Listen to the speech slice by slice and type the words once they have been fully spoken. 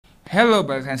Hello,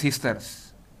 brothers and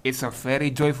sisters. It's a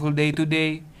very joyful day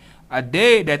today, a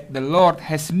day that the Lord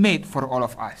has made for all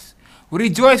of us. We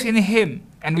rejoice in Him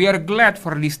and we are glad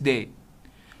for this day.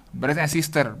 Brothers and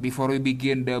sisters, before we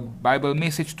begin the Bible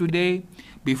message today,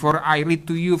 before I read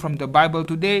to you from the Bible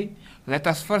today, let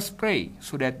us first pray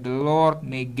so that the Lord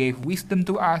may give wisdom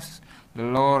to us, the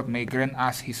Lord may grant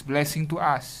us His blessing to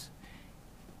us.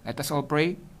 Let us all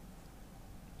pray.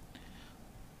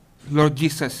 Lord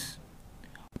Jesus,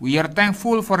 we are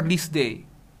thankful for this day,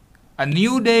 a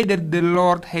new day that the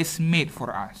Lord has made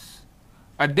for us.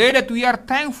 A day that we are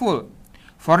thankful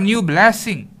for new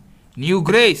blessing, new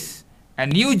grace,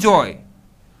 and new joy.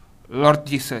 Lord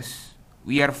Jesus,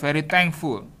 we are very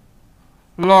thankful.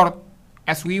 Lord,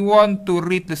 as we want to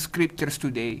read the scriptures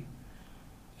today,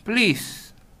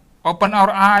 please open our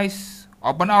eyes,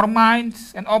 open our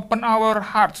minds, and open our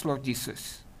hearts, Lord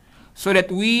Jesus, so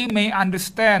that we may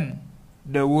understand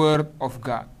the Word of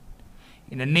God.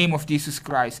 In the name of Jesus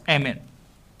Christ, Amen.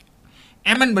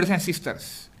 Amen, brothers and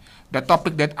sisters. The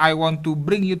topic that I want to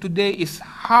bring you today is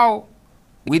how,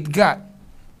 with God,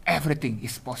 everything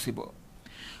is possible.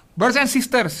 Brothers and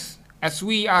sisters, as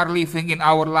we are living in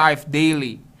our life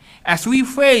daily, as we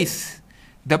face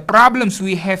the problems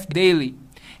we have daily,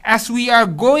 as we are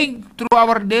going through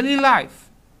our daily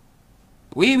life,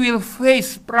 we will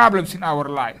face problems in our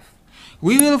life.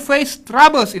 We will face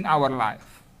troubles in our life.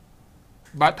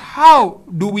 But how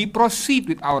do we proceed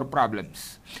with our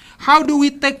problems? How do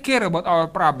we take care about our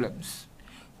problems?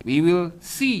 We will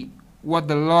see what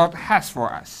the Lord has for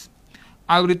us.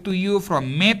 I'll read to you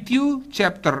from Matthew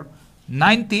chapter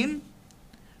 19,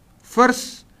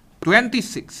 verse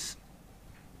 26.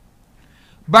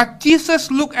 But Jesus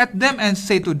looked at them and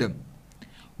said to them,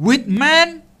 "With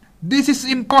man this is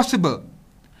impossible,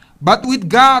 but with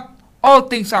God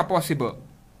all things are possible."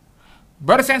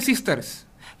 Brothers and sisters,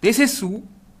 this is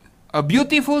a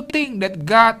beautiful thing that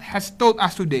God has told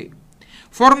us today.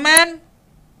 For man,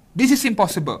 this is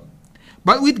impossible,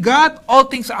 but with God all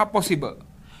things are possible.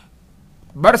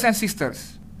 Brothers and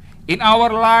sisters, in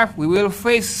our life we will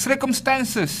face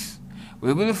circumstances, we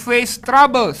will face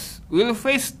troubles, we will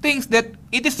face things that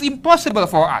it is impossible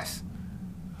for us.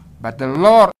 But the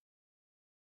Lord,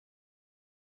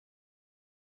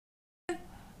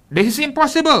 this is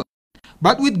impossible,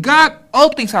 but with God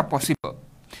all things are possible.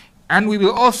 And we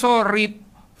will also read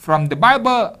from the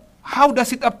Bible, how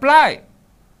does it apply?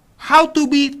 How to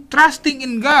be trusting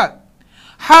in God?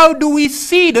 How do we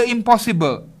see the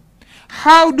impossible?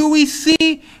 How do we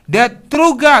see that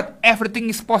through God everything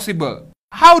is possible?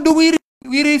 How do we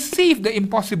receive the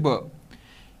impossible?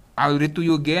 I'll read to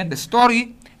you again the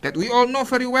story that we all know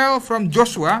very well from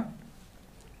Joshua.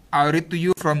 I'll read to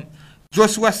you from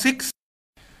Joshua 6.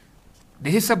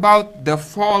 This is about the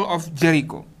fall of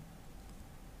Jericho.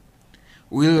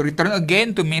 We'll return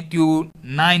again to Matthew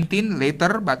 19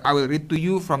 later, but I will read to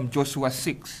you from Joshua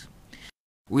 6.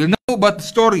 We'll know about the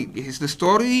story. This is the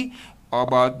story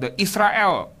about the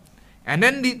Israel. And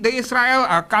then the Israel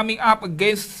are coming up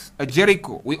against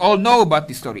Jericho. We all know about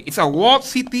this story. It's a walled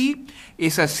city.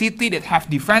 It's a city that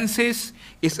have defenses.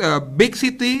 It's a big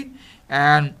city.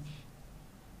 And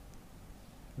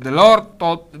the Lord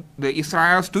told the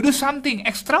Israelites to do something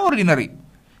extraordinary.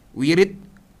 We read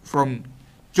from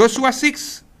Joshua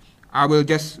 6. I will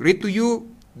just read to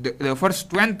you the verse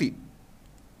 20.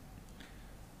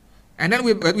 And then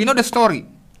we know the story.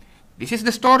 This is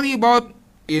the story about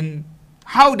in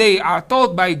how they are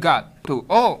told by God to,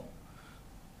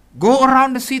 go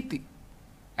around the city.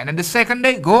 And then the second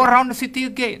day, go around the city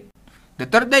again. The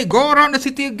third day, go around the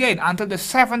city again until the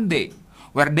seventh day,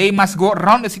 where they must go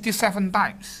around the city 7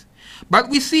 times. But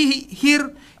we see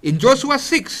here in Joshua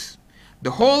 6,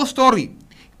 the whole story.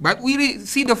 But we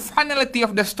see the finality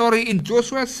of the story in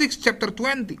Joshua 6 chapter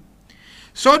 20.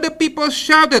 So the people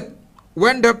shouted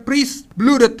when the priests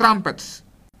blew the trumpets.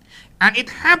 And it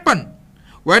happened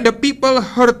when the people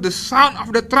heard the sound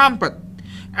of the trumpet,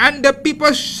 and the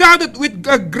people shouted with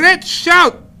a great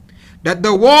shout, that the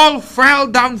wall fell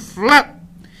down flat.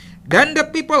 Then the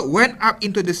people went up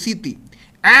into the city,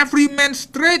 every man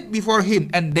straight before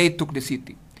him, and they took the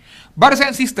city. Brothers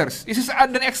and sisters, this is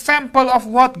an example of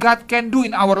what God can do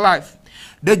in our life.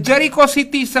 The Jericho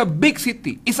city is a big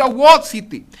city. It's a walled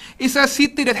city. It's a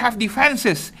city that has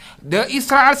defenses. The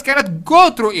Israelites cannot go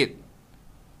through it.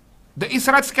 The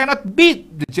Israelites cannot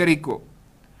beat the Jericho.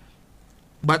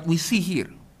 But we see here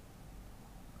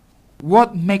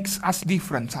what makes us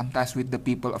different sometimes with the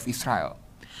people of Israel.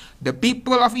 The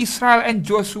people of Israel and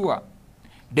Joshua,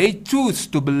 they choose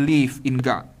to believe in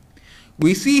God.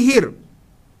 We see here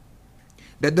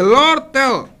that the Lord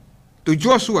tell to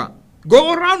Joshua,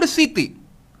 go around the city.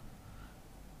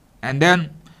 And then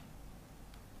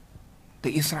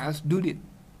the Israelites do it.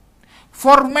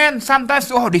 For men,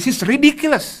 sometimes, oh, this is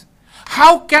ridiculous.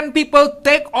 How can people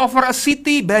take over a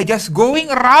city by just going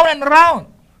around and around?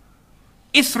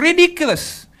 It's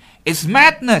ridiculous. It's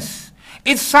madness.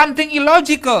 It's something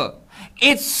illogical.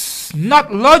 It's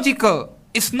not logical.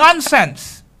 It's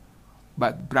nonsense.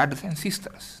 But brothers and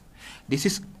sisters, this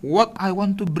is what I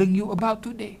want to bring you about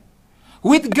today.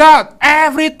 With God,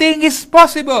 everything is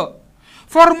possible.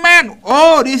 For man,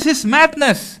 oh, this is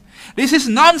madness. This is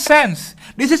nonsense.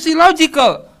 This is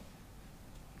illogical.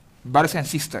 Brothers and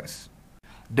sisters,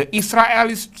 the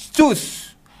Israelites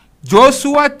choose,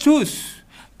 Joshua choose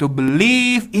to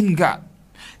believe in God.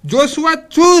 Joshua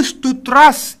chose to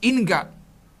trust in God.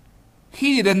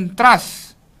 He didn't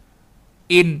trust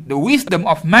in the wisdom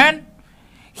of man.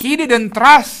 He didn't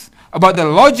trust about the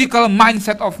logical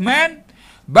mindset of man,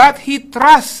 but he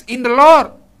trusts in the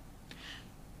Lord.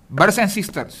 Brothers and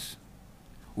sisters,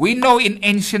 we know in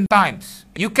ancient times,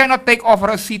 you cannot take over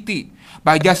a city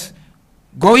by just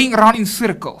going around in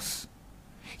circles.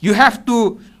 You have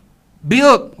to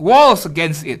build walls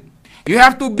against it. You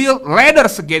have to build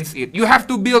ladders against it. You have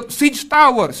to build siege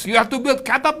towers. You have to build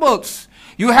catapults.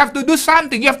 You have to do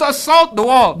something. You have to assault the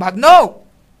wall. But no.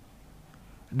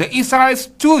 The Israelites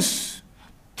choose,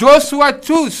 Joshua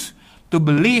choose to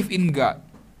believe in God.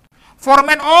 For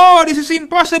men, oh, this is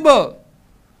impossible.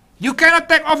 You cannot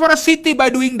take over a city by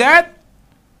doing that.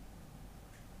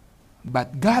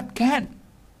 But God can.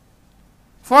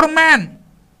 For man,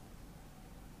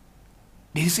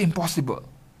 this is impossible.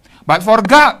 But for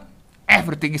God,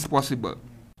 everything is possible.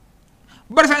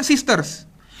 Brothers and sisters,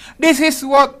 this is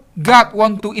what God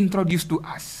wants to introduce to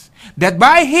us. That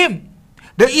by Him,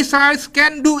 the Israelites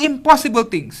can do impossible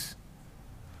things.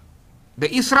 The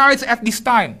Israelites at this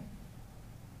time,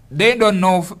 they don't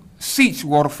know siege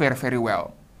warfare very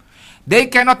well. They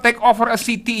cannot take over a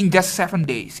city in just 7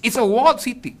 days. It's a walled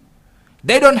city.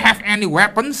 They don't have any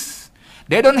weapons.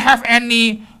 They don't have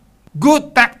any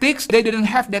good tactics. They didn't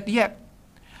have that yet.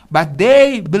 But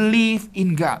they believe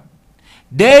in God.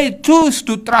 They choose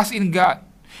to trust in God.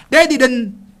 They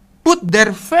didn't put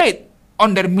their faith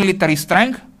on their military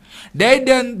strength. They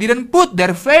didn't put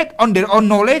their faith on their own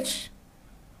knowledge.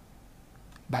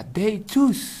 But they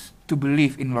choose to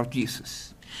believe in Lord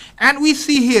Jesus. And we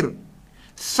see here,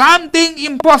 something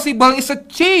impossible is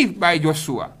achieved by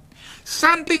Joshua.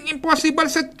 Something impossible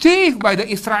is achieved by the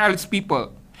Israelites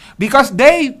people. Because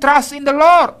they trust in the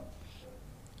Lord.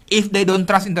 If they don't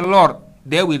trust in the Lord,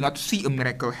 they will not see a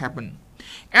miracle happen.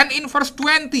 And in verse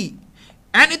 20,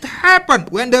 and it happened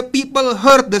when the people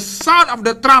heard the sound of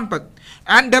the trumpet,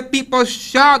 and the people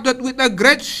shouted with a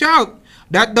great shout,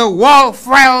 that the wall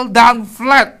fell down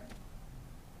flat.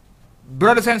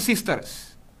 Brothers and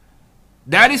sisters,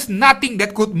 there is nothing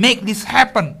that could make this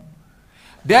happen.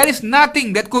 There is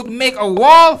nothing that could make a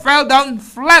wall fall down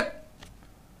flat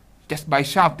just by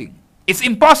shouting. It's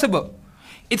impossible.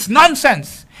 It's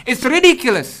nonsense. It's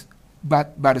ridiculous.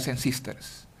 But brothers and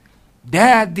sisters,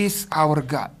 that is our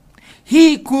God.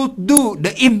 He could do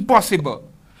the impossible.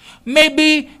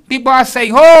 Maybe people are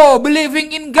saying, oh,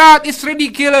 believing in God is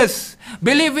ridiculous.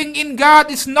 Believing in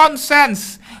God is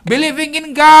nonsense. Believing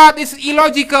in God is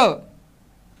illogical.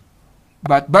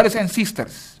 But brothers and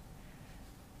sisters,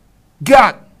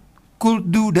 God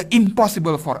could do the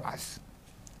impossible for us.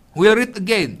 We'll read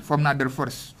again from another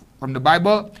verse from the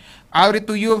Bible. I'll read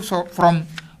to you from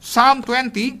Psalm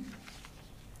 20.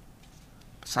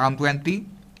 Psalm 20,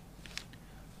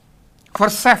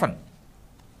 verse 7.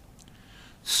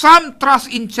 Some trust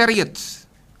in chariots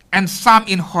and some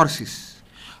in horses,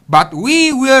 but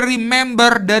we will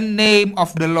remember the name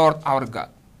of the Lord our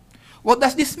God. What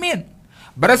does this mean?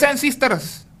 Brothers and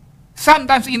sisters,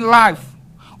 sometimes in life,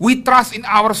 we trust in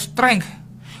our strength.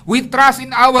 We trust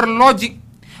in our logic.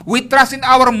 We trust in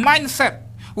our mindset.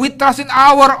 We trust in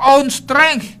our own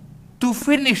strength to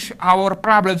finish our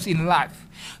problems in life,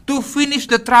 to finish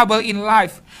the trouble in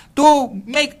life, to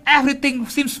make everything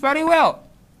seems very well.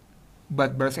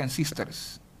 But brothers and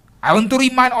sisters, I want to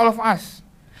remind all of us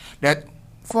that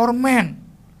for men,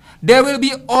 there will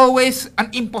be always an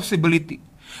impossibility.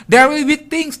 There will be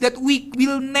things that we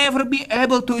will never be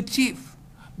able to achieve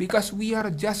because we are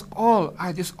just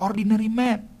ordinary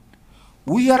men.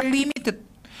 We are limited.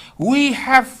 We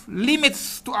have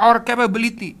limits to our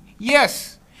capability.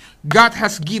 Yes, God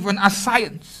has given us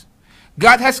science.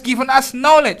 God has given us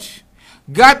knowledge.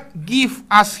 God give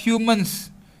us humans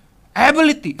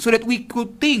ability so that we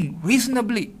could think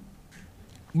reasonably.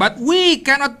 But we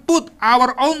cannot put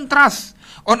our own trust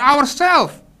on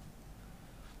ourselves.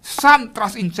 Some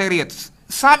trust in chariots,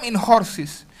 some in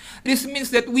horses. This means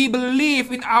that we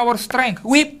believe in our strength.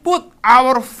 We put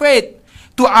our faith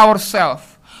to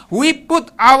ourselves. We put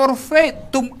our faith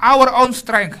to our own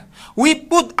strength. We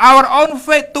put our own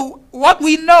faith to what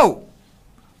we know.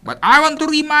 But I want to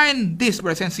remind this,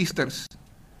 brothers and sisters.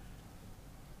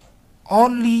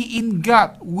 Only in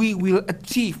God we will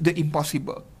achieve the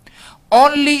impossible.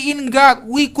 Only in God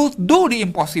we could do the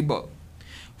impossible.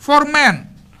 For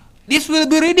man, this will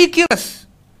be ridiculous.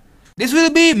 This will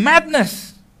be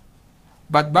madness.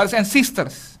 But brothers and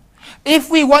sisters,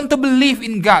 if we want to believe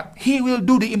in God, He will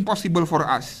do the impossible for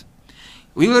us.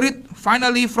 We will read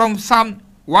finally from Psalm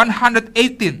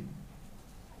 118,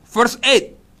 verse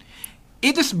 8.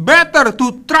 It is better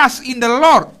to trust in the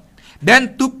Lord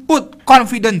than to put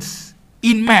confidence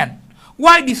in man.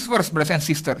 Why this verse, brothers and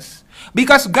sisters?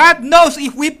 Because God knows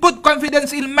if we put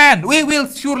confidence in man, we will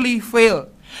surely fail.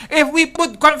 If we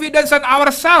put confidence on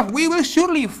ourselves, we will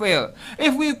surely fail.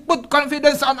 If we put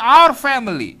confidence on our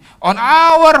family, on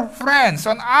our friends,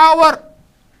 on our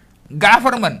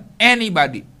government,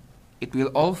 anybody, it will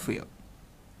all fail.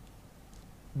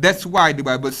 That's why the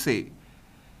Bible says,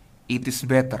 it is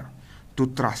better to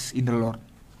trust in the Lord.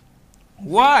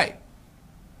 Why?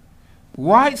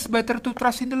 Why it's better to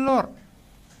trust in the Lord?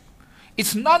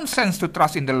 It's nonsense to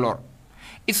trust in the Lord.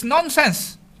 It's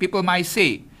nonsense, people might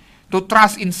say, to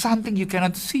trust in something you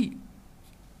cannot see.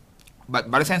 But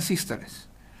brothers and sisters,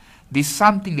 this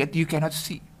something that you cannot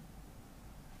see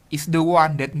is the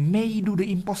one that may do the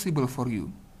impossible for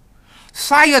you.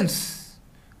 Science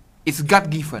is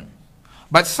God-given,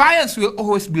 but science will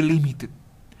always be limited.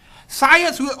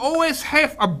 Science will always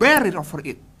have a barrier over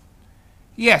it.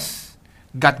 Yes,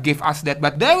 God gave us that,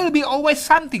 but there will be always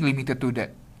something limited to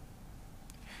that.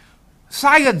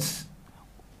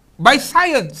 By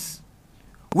science,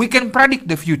 we can predict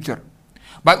the future,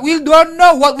 but we don't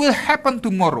know what will happen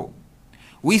tomorrow.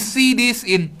 We see this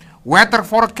in weather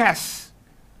forecasts.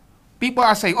 People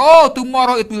are saying, oh,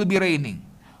 tomorrow it will be raining.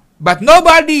 But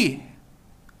nobody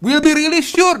will be really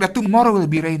sure that tomorrow will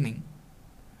be raining.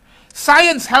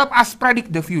 Science helps us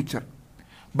predict the future,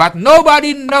 but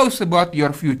nobody knows about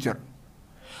your future.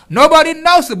 Nobody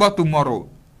knows about tomorrow.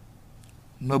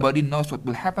 Nobody knows what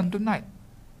will happen tonight.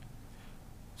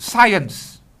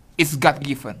 Science is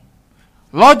God-given.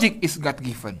 Logic is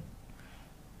God-given.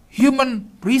 Human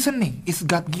reasoning is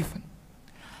God-given.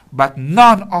 But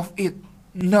none of it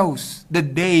knows the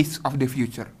days of the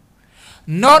future.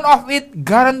 None of it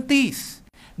guarantees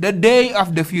the day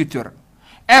of the future.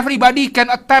 Everybody can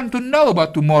attempt to know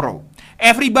about tomorrow.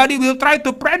 Everybody will try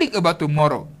to predict about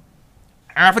tomorrow.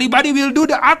 Everybody will do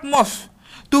the utmost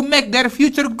to make their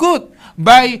future good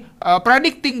by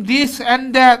predicting this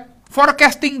and that,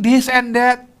 forecasting this and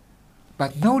that.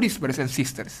 But notice, brothers and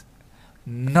sisters,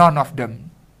 none of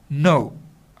them know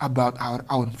about our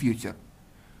own future.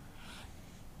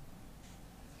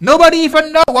 Nobody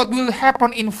even know what will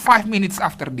happen in 5 minutes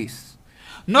after this.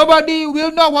 Nobody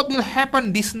will know what will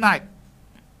happen this night.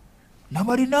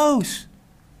 Nobody knows.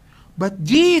 But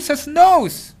Jesus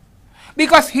knows.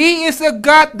 Because He is a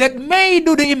God that may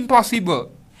do the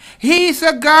impossible. He is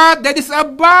a God that is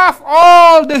above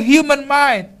all the human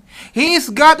mind. He is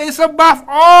God that is above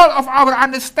all of our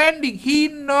understanding. He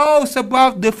knows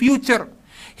about the future.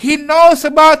 He knows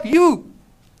about you.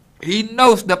 He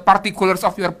knows the particulars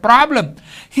of your problem.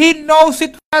 He knows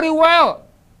it very well.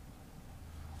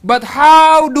 But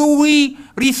how do we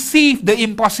receive the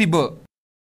impossible?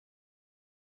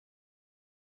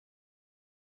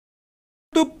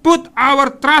 To put our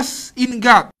trust in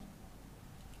God.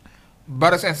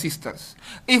 Brothers and sisters,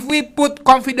 if we put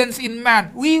confidence in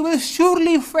man, we will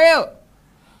surely fail.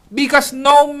 Because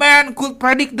no man could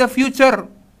predict the future.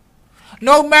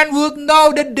 No man would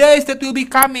know the days that will be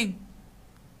coming.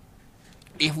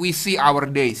 If we see our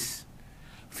days,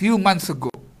 few months ago,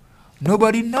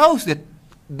 nobody knows that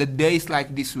the days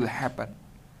like this will happen.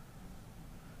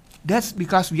 That's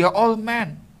because we are all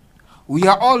men. We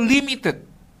are all limited.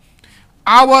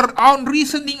 Our own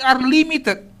reasoning are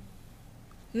limited.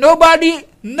 Nobody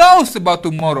knows about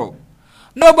tomorrow.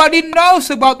 Nobody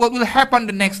knows about what will happen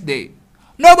the next day.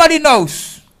 Nobody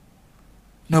knows.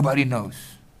 Nobody knows.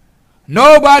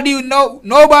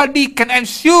 Nobody can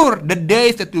ensure the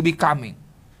days that will be coming.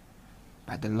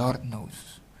 But the Lord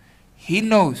knows. He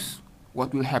knows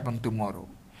what will happen tomorrow.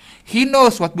 He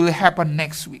knows what will happen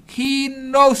next week. He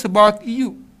knows about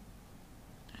you.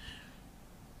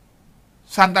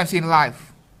 Sometimes in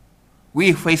life,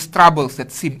 we face troubles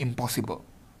that seem impossible.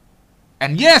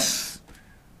 And yes,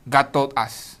 God told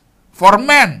us, for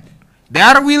man,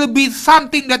 there will be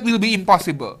something that will be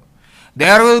impossible.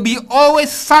 There will be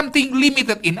always something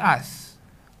limited in us.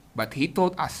 But He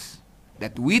told us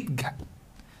that with God,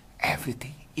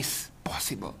 everything is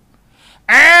possible.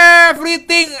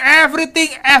 Everything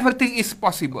is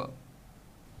possible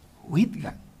with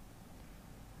God.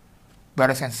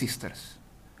 Brothers and sisters,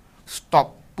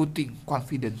 stop putting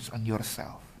confidence on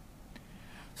yourself.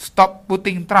 Stop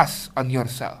putting trust on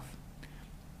yourself.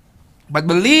 But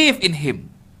believe in Him.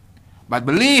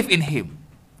 Believe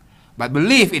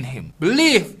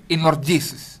in Lord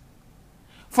Jesus.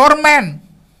 For man,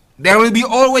 there will be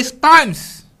always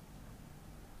times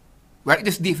where it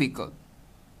is difficult.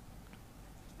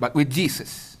 But with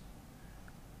Jesus,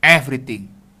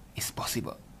 everything is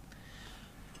possible.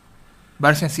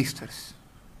 Brothers and sisters,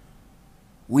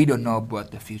 we don't know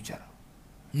about the future.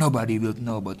 Nobody will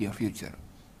know about your future.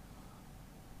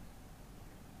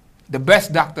 The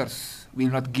best doctors will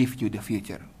not give you the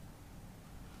future.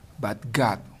 But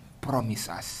God promised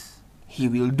us He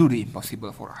will do the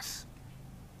impossible for us.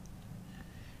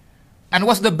 And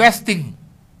what's the best thing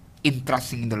in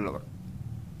trusting in the Lord?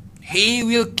 He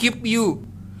will keep you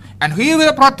and He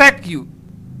will protect you.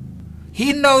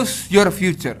 He knows your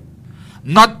future,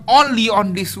 not only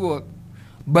on this world,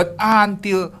 but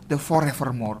until the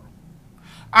forevermore.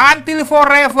 Until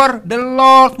forever, the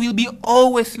Lord will be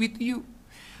always with you.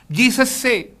 Jesus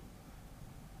said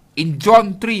in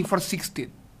John 3 verse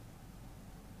 16,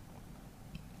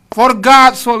 "For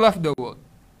God so loved the world,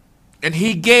 and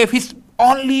He gave His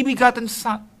only begotten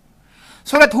Son,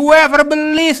 so that whoever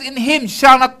believes in Him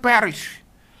shall not perish,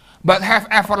 but have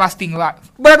everlasting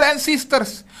life." Brothers and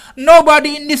sisters,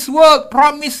 nobody in this world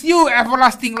promised you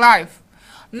everlasting life.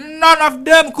 None of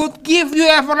them could give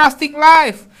you everlasting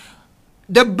life.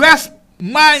 The best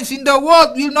minds in the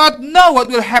world will not know what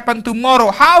will happen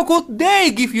tomorrow. How could they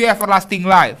give you everlasting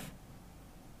life?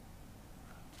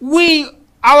 We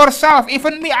ourselves,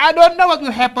 even me, I don't know what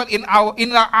will happen in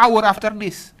the hour after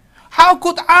this. How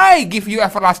could I give you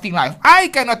everlasting life? I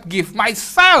cannot give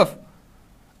myself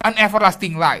an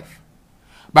everlasting life.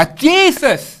 But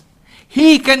Jesus,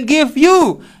 He can give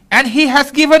you, and He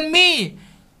has given me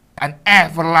an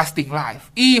everlasting life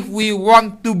if we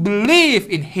want to believe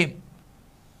in Him.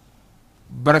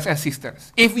 Brothers and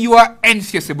sisters, if you are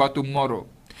anxious about tomorrow,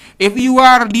 if you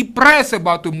are depressed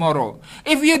about tomorrow,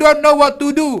 if you don't know what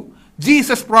to do,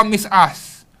 Jesus promised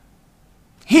us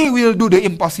He will do the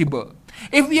impossible.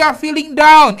 If we are feeling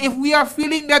down, if we are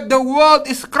feeling that the world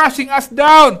is crushing us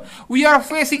down, we are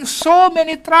facing so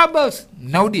many troubles,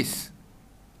 know this: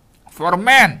 for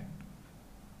man,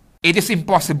 it is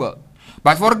impossible.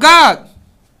 But for God,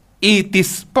 it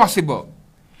is possible.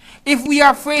 If we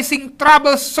are facing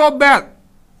trouble so bad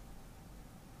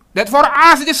that for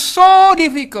us it is so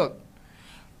difficult,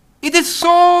 it is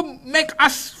so make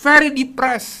us very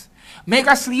depressed, make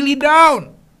us really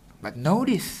down. But know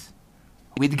this,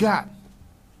 with God,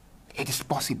 it is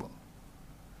possible.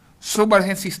 So, brothers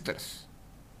and sisters,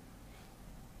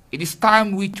 it is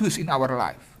time we choose in our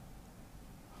life.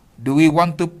 Do we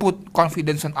want to put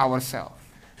confidence on ourselves,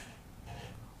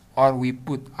 or we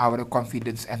put our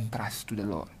confidence and trust to the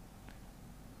Lord?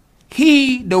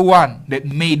 He, the one that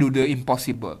may do the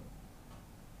impossible.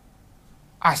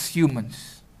 As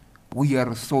humans, we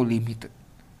are so limited.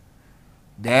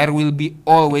 There will be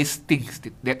always things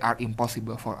that are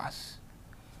impossible for us.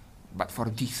 But for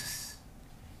Jesus,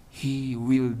 He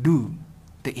will do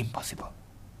the impossible.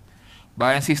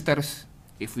 Brothers and sisters,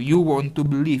 if you want to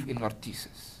believe in Lord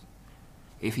Jesus,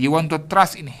 if you want to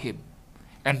trust in Him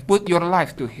and put your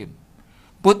life to Him,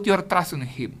 put your trust in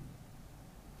Him,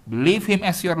 believe Him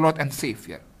as your Lord and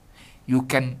Savior, you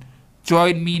can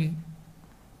join me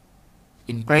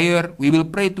in prayer. We will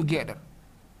pray together.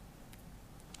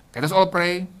 Let us all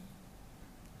pray.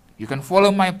 You can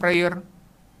follow my prayer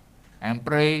and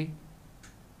pray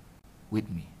with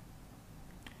me.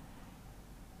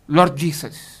 Lord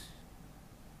Jesus,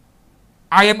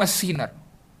 I am a sinner,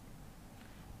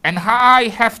 and I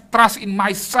have trust in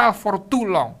myself for too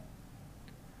long.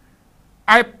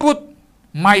 I put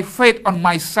my faith on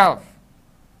myself.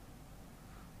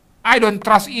 I don't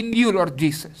trust in you, Lord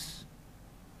Jesus.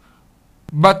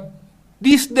 But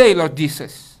this day, Lord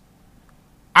Jesus,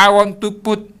 I want to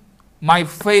put my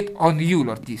faith on you,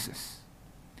 Lord Jesus.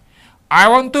 I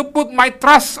want to put my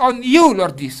trust on you,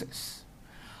 Lord Jesus.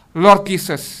 Lord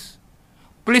Jesus,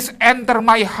 please enter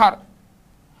my heart.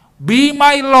 Be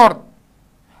my Lord.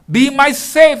 Be my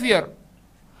Savior.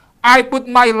 I put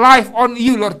my life on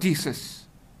you, Lord Jesus.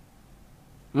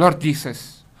 Lord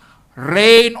Jesus,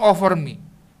 reign over me.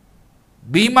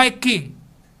 Be my King.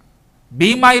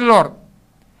 Be my Lord.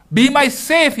 Be my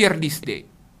Savior this day.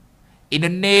 In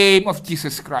the name of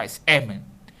Jesus Christ. Amen.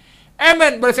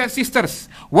 Amen, brothers and sisters.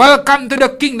 Welcome to the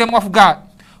kingdom of God.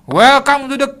 Welcome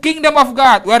to the kingdom of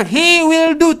God, where He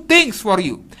will do things for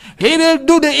you. He will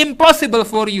do the impossible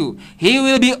for you. He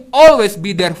will always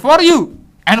be there for you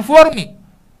and for me.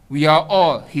 We are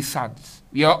all His sons.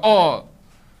 We are all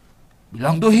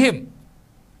belong to Him.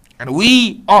 And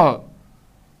we all,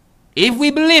 if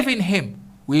we believe in Him,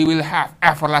 we will have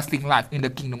everlasting life in the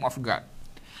kingdom of God.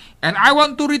 And I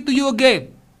want to read to you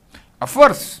again a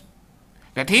verse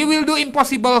that He will do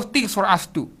impossible things for us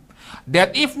too.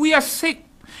 That if we are sick,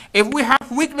 if we have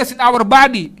weakness in our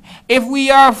body, if we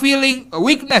are feeling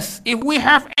weakness, if we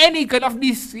have any kind of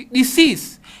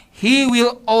disease, He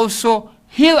will also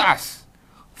heal us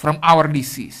from our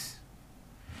disease.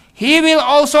 He will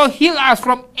also heal us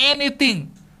from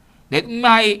anything that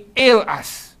might ail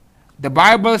us. The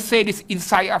Bible says this in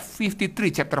Isaiah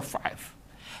 53, chapter 5,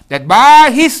 that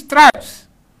by His stripes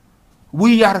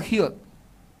we are healed.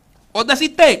 What does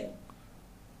it take?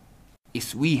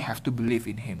 Is we have to believe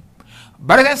in Him.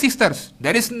 Brothers and sisters,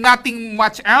 there is nothing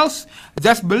much else.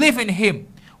 Just believe in Him.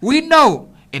 We know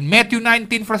in Matthew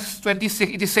 19 verse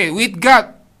 26 it is said, with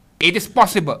God it is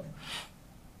possible.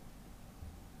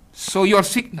 So your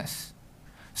sickness,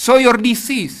 so your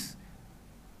disease,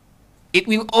 it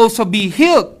will also be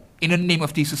healed in the name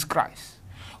of Jesus Christ.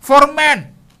 For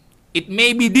man, it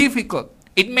may be difficult.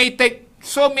 It may take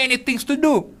so many things to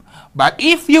do. But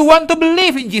if you want to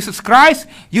believe in Jesus Christ,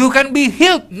 you can be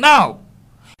healed now.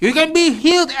 You can be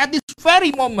healed at this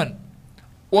very moment.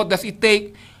 What does it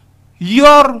take?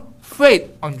 Your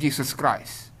faith on Jesus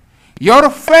Christ. Your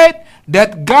faith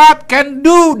that God can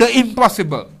do the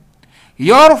impossible.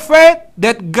 Your faith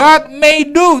that God may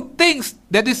do things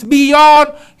that is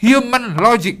beyond human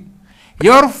logic.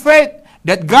 Your faith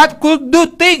that God could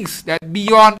do things that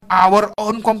beyond our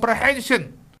own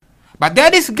comprehension. But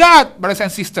that is God, brothers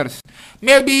and sisters.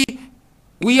 Maybe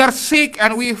we are sick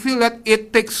and we feel that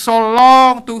it takes so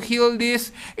long to heal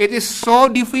this. It is so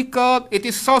difficult. It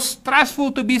is so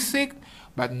stressful to be sick.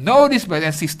 But know this, brothers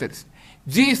and sisters.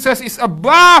 Jesus is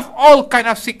above all kind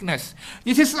of sickness.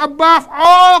 Jesus is above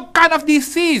all kind of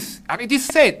disease. And it is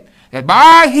said that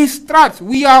by His stripes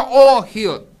we are all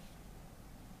healed.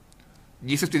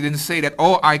 Jesus didn't say that,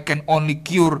 oh, I can only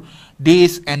cure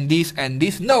this and this and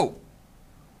this. No.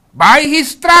 By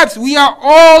His stripes we are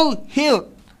all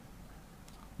healed.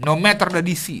 No matter the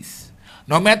disease.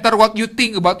 No matter what you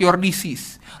think about your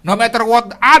disease. No matter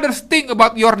what others think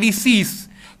about your disease.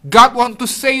 God wants to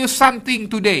say you something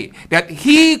today. That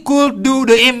He could do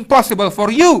the impossible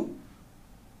for you.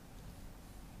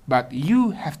 But you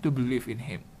have to believe in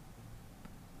Him.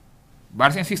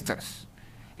 Brothers and sisters,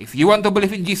 if you want to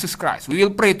believe in Jesus Christ, we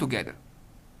will pray together.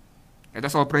 Let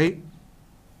us all pray.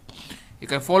 You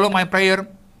can follow my prayer.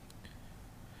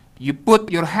 You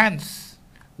put your hands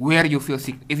where you feel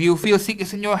sick. If you feel sick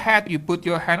is in your head, you put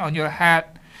your hand on your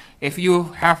head. If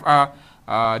you have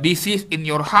a disease in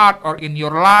your heart or in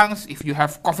your lungs, if you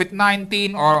have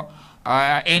COVID-19 or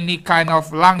any kind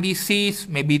of lung disease,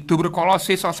 maybe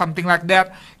tuberculosis or something like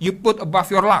that, you put above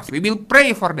your lungs. We will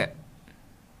pray for that.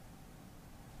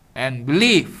 And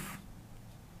believe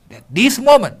that this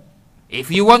moment,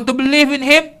 if you want to believe in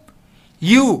Him,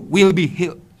 you will be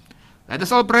healed. Let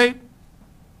us all pray.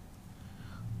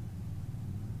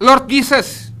 Lord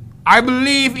Jesus, I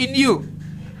believe in you.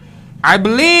 I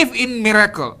believe in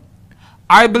miracle.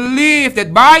 I believe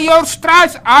that by your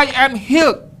stripes I am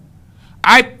healed.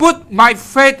 I put my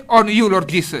faith on you, Lord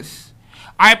Jesus.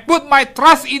 I put my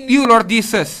trust in you, Lord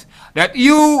Jesus, that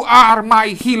you are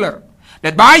my healer.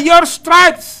 That by your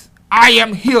stripes I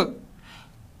am healed.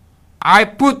 I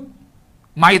put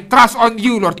my trust on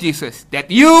you, Lord Jesus,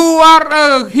 that you are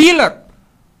a healer.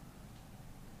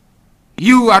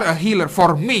 You are a healer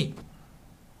for me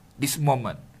this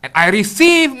moment. And I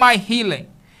receive my healing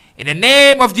in the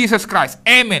name of Jesus Christ.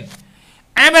 Amen.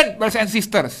 Amen, brothers and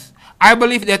sisters. I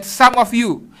believe that some of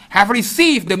you have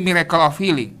received the miracle of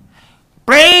healing.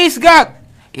 Praise God.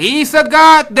 He is a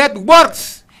God that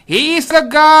works. He is a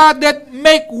God that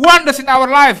makes wonders in our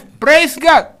life. Praise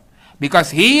God. Because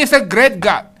He is a great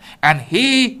God. And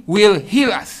He will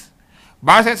heal us.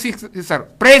 Brothers and sisters,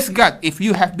 praise God if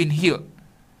you have been healed.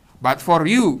 But for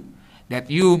you, that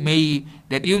you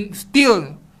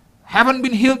still haven't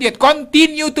been healed yet,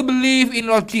 continue to believe in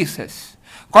Lord Jesus.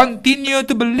 Continue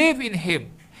to believe in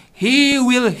Him. He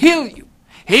will heal you.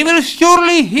 He will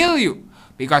surely heal you.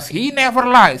 Because He never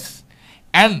lies.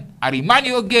 And I remind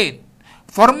you again,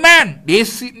 for man,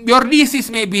 your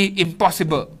disease may be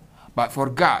impossible. But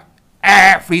for God,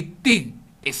 everything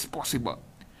is possible.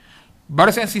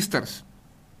 Brothers and sisters,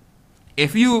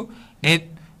 if you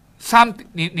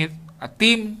need a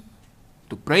team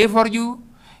to pray for you,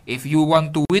 if you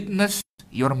want to witness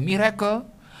your miracle,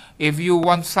 if you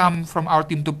want some from our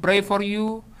team to pray for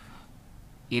you,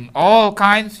 in all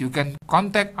kinds. You can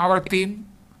contact our team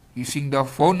using the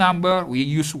phone number. We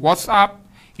use WhatsApp.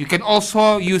 You can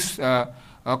also use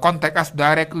contact us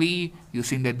directly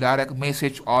using the direct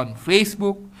message on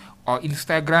Facebook or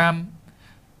Instagram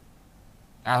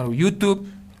or YouTube.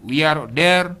 We are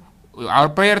there. Our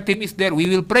prayer team is there. We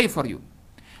will pray for you.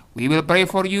 We will pray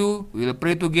for you. We will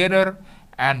pray together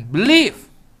and believe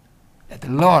that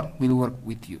the Lord will work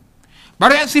with you.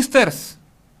 Brothers and sisters,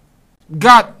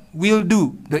 God will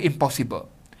do the impossible.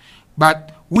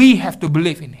 But we have to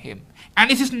believe in Him.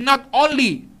 And this is not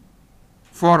only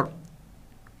for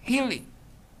healing.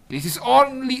 This is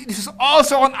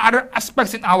also on other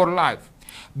aspects in our life.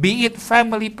 Be it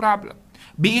family problem,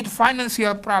 be it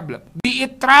financial problem, be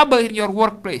it trouble in your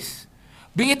workplace,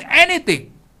 be it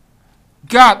anything.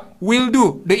 God will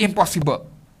do the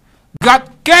impossible. God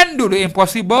can do the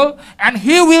impossible, and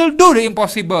He will do the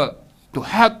impossible to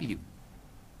help you.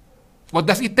 What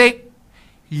does it take?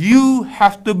 You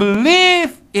have to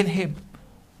believe in Him.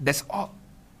 That's all.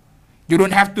 You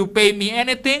don't have to pay me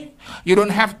anything. You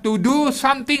don't have to do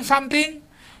something.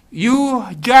 You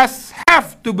just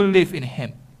have to believe in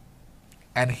Him.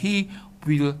 And He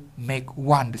will make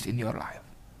wonders in your life.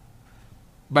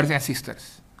 Brothers and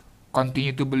sisters,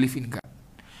 continue to believe in God.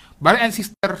 Brothers and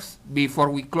sisters,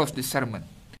 before we close this sermon,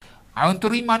 I want to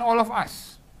remind all of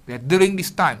us that during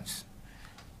these times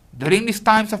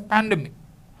of pandemic,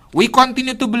 we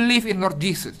continue to believe in Lord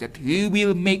Jesus that He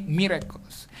will make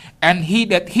miracles, and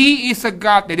that He is a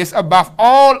God that is above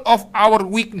all of our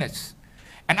weakness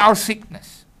and our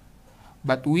sickness.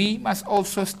 But we must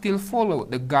also still follow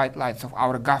the guidelines of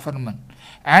our government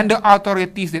and the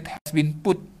authorities that has been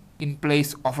put in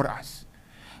place over us.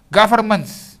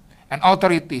 Governments and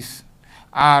authorities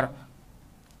are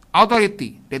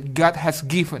authority that God has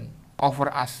given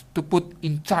over us to put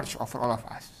in charge of all of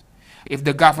us. If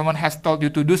the government has told you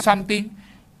to do something,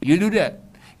 you do that.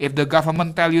 If the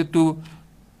government tell you to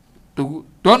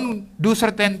don't do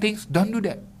certain things, don't do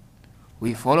that.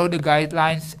 We follow the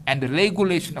guidelines and the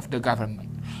regulation of the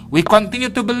government. We continue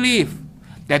to believe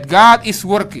that God is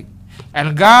working,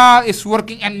 and God is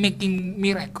working and making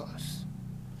miracles.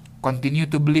 Continue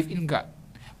to believe in God.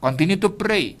 Continue to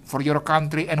pray for your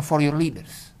country and for your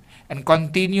leaders. And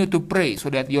continue to pray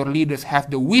so that your leaders have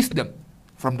the wisdom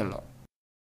from the Lord.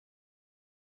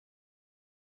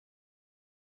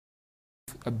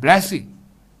 A blessing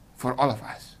for all of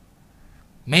us.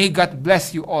 May God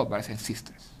bless you all, brothers and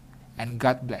sisters. And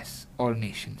God bless all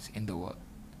nations in the world.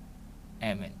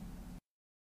 Amen.